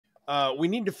We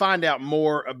need to find out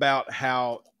more about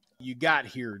how you got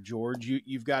here, George.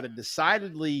 You've got a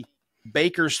decidedly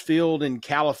Bakersfield and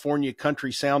California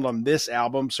country sound on this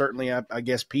album. Certainly, I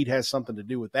guess Pete has something to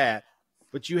do with that.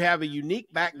 But you have a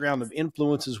unique background of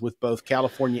influences with both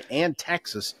California and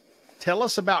Texas. Tell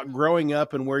us about growing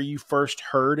up and where you first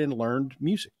heard and learned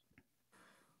music.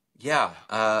 Yeah,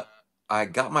 I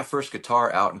got my first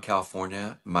guitar out in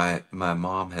California. My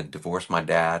mom had divorced my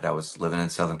dad. I was living in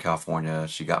Southern California.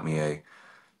 She got me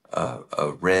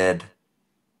a red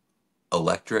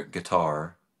electric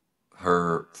guitar.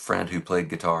 Her friend who played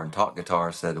guitar and taught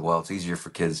guitar said, "Well, it's easier for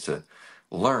kids to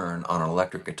learn on an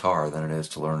electric guitar than it is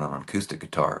to learn on an acoustic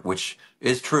guitar," which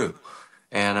is true.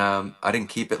 And I didn't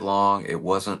keep it long. It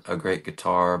wasn't a great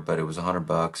guitar, but it was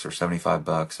 $100 or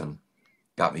 $75 and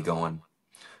got me going.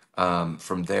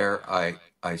 From there,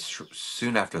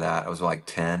 soon after that, I was like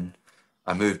 10.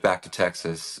 I moved back to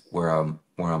Texas, where I'm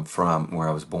from, where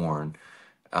I was born,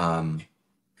 um,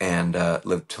 and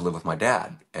live with my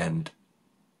dad, and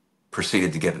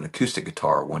proceeded to get an acoustic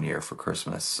guitar one year for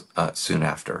Christmas soon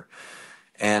after.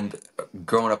 And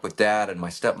growing up with dad and my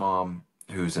stepmom,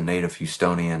 who's a native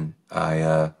Houstonian,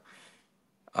 I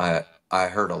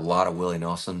heard a lot of Willie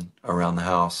Nelson around the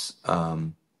house.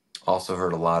 Also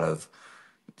heard a lot of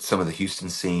some of the Houston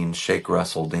scene, Shake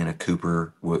Russell, Dana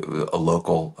Cooper, a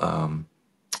local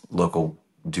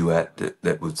duet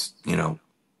that was,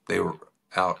 they were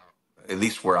out, at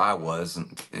least where I was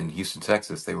in Houston,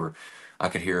 Texas. I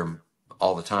could hear them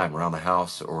all the time around the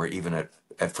house or even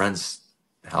at friends'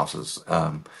 houses.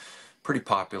 Pretty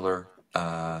popular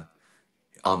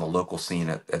on the local scene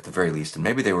at the very least. And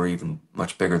maybe they were even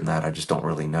much bigger than that. I just don't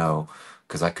really know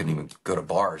because I couldn't even go to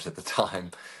bars at the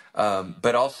time.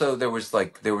 But also there was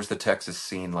the Texas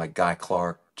scene, like Guy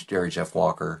Clark, Jerry Jeff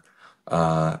Walker.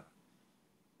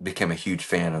 Became a huge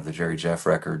fan of the Jerry Jeff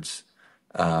records,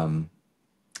 and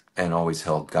always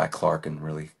held Guy Clark in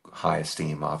really high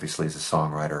esteem, obviously, as a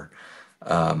songwriter.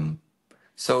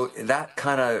 So that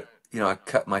kind of, I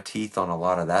cut my teeth on a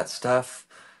lot of that stuff.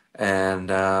 And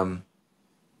then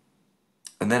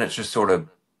it's just sort of,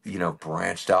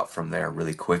 branched out from there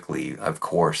really quickly, of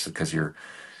course, because you're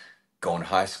going to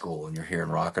high school and you're hearing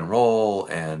rock and roll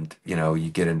and, you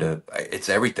get into, it's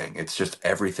everything. It's just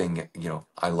everything,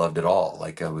 I loved it all.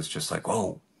 Like I was just like,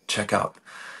 whoa, check out.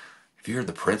 Have you heard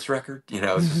the Prince record?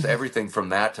 It's just everything from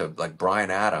that to like Bryan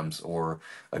Adams or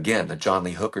again, the John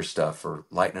Lee Hooker stuff or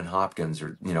Lightning Hopkins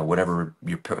or, whatever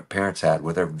your parents had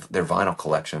with their vinyl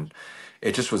collection.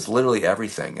 It just was literally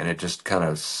everything. And it just kind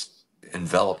of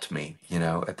enveloped me,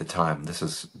 at the time. This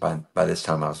is by this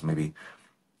time I was maybe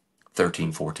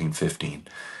 13, 14, 15.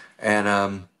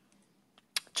 And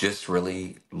just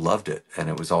really loved it. And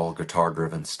it was all guitar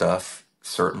driven stuff,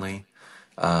 certainly.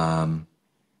 And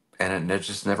it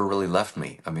just never really left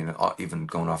me. I mean, even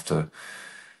going off to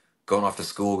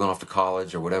school, going off to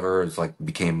college or whatever, it's like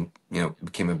became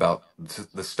about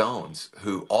the Stones,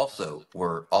 who also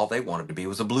were, all they wanted to be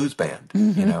was a blues band.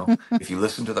 If you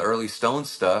listen to the early Stones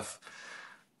stuff,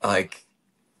 like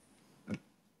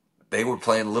they were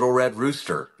playing Little Red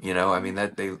Rooster, I mean,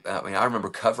 I remember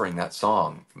covering that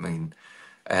song. I mean,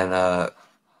 and,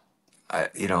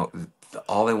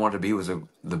 all they wanted to be was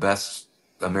the best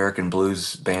American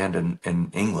blues band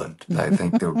in England. I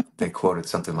think they quoted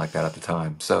something like that at the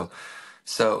time. So,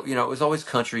 it was always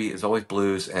country, it was always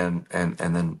blues, and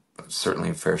then certainly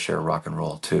a fair share of rock and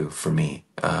roll too, for me.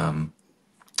 Can't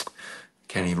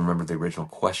even remember the original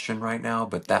question right now,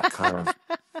 but that kind of,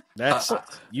 That's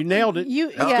you nailed it.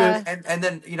 Yeah. And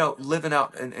then living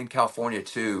out in California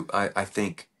too. I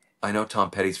think I know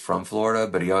Tom Petty's from Florida,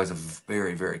 but he always has a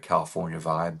very, very California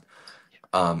vibe.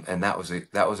 And that was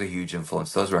a huge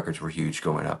influence. Those records were huge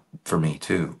growing up for me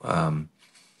too.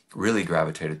 Really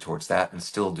gravitated towards that and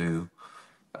still do.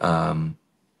 And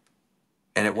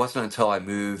it wasn't until I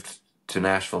moved to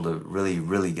Nashville to really,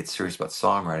 really get serious about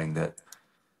songwriting that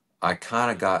I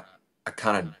kind of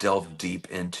delved deep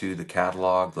into the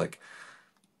catalog, like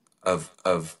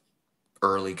of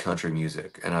early country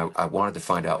music, and I wanted to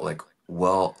find out, like,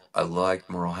 well, I liked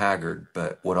Merle Haggard,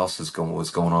 but what else was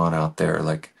going on out there,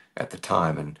 like at the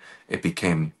time, and it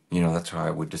became, that's how I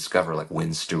would discover like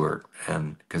Wynn Stewart,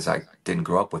 and because I didn't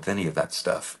grow up with any of that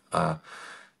stuff,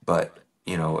 but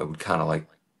it would kind of like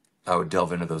I would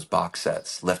delve into those box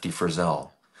sets, Lefty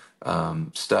Frizzell,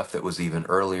 stuff that was even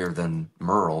earlier than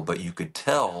Merle, but you could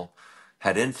tell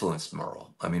had influenced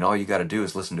Merle. I mean, all you got to do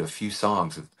is listen to a few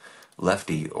songs of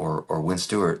Lefty or Wynn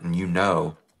Stewart,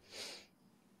 and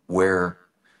where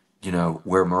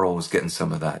where Merle was getting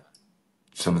some of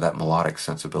that melodic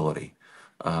sensibility.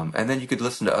 And then you could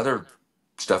listen to other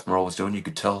stuff Merle was doing. You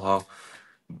could tell how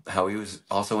how he was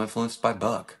also influenced by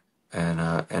Buck, and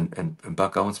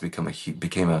Buck Owens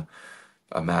became a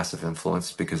massive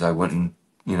influence because I went and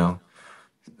you know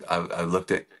I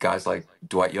looked at guys like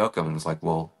Dwight Yoakam and was like,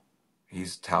 well,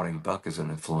 he's touting Buck as an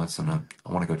influence, and I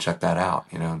want to go check that out,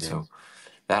 and Yeah. so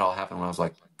that all happened when I was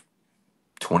like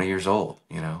 20 years old.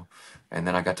 And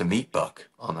then I got to meet Buck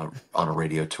on a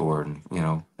radio tour, and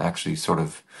actually sort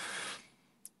of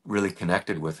really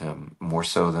connected with him more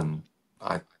so than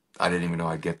I I didn't even know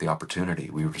I'd get the opportunity.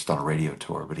 We were just on a radio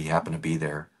tour, but he happened to be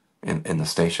there in the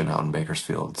station out in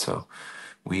Bakersfield. So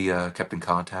we kept in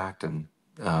contact, and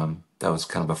that was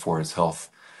kind of before his health,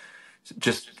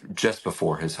 just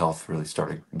before his health really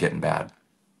started getting bad.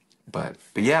 But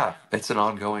yeah, it's an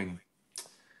ongoing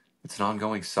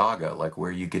saga, like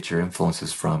where you get your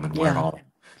influences from and Yeah.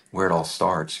 where it all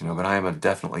starts. But I am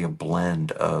definitely a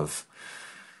blend of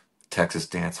Texas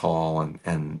dance hall and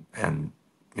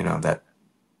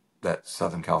that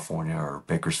Southern California or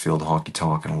Bakersfield honky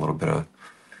tonk and a little bit of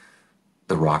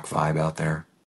the rock vibe out there.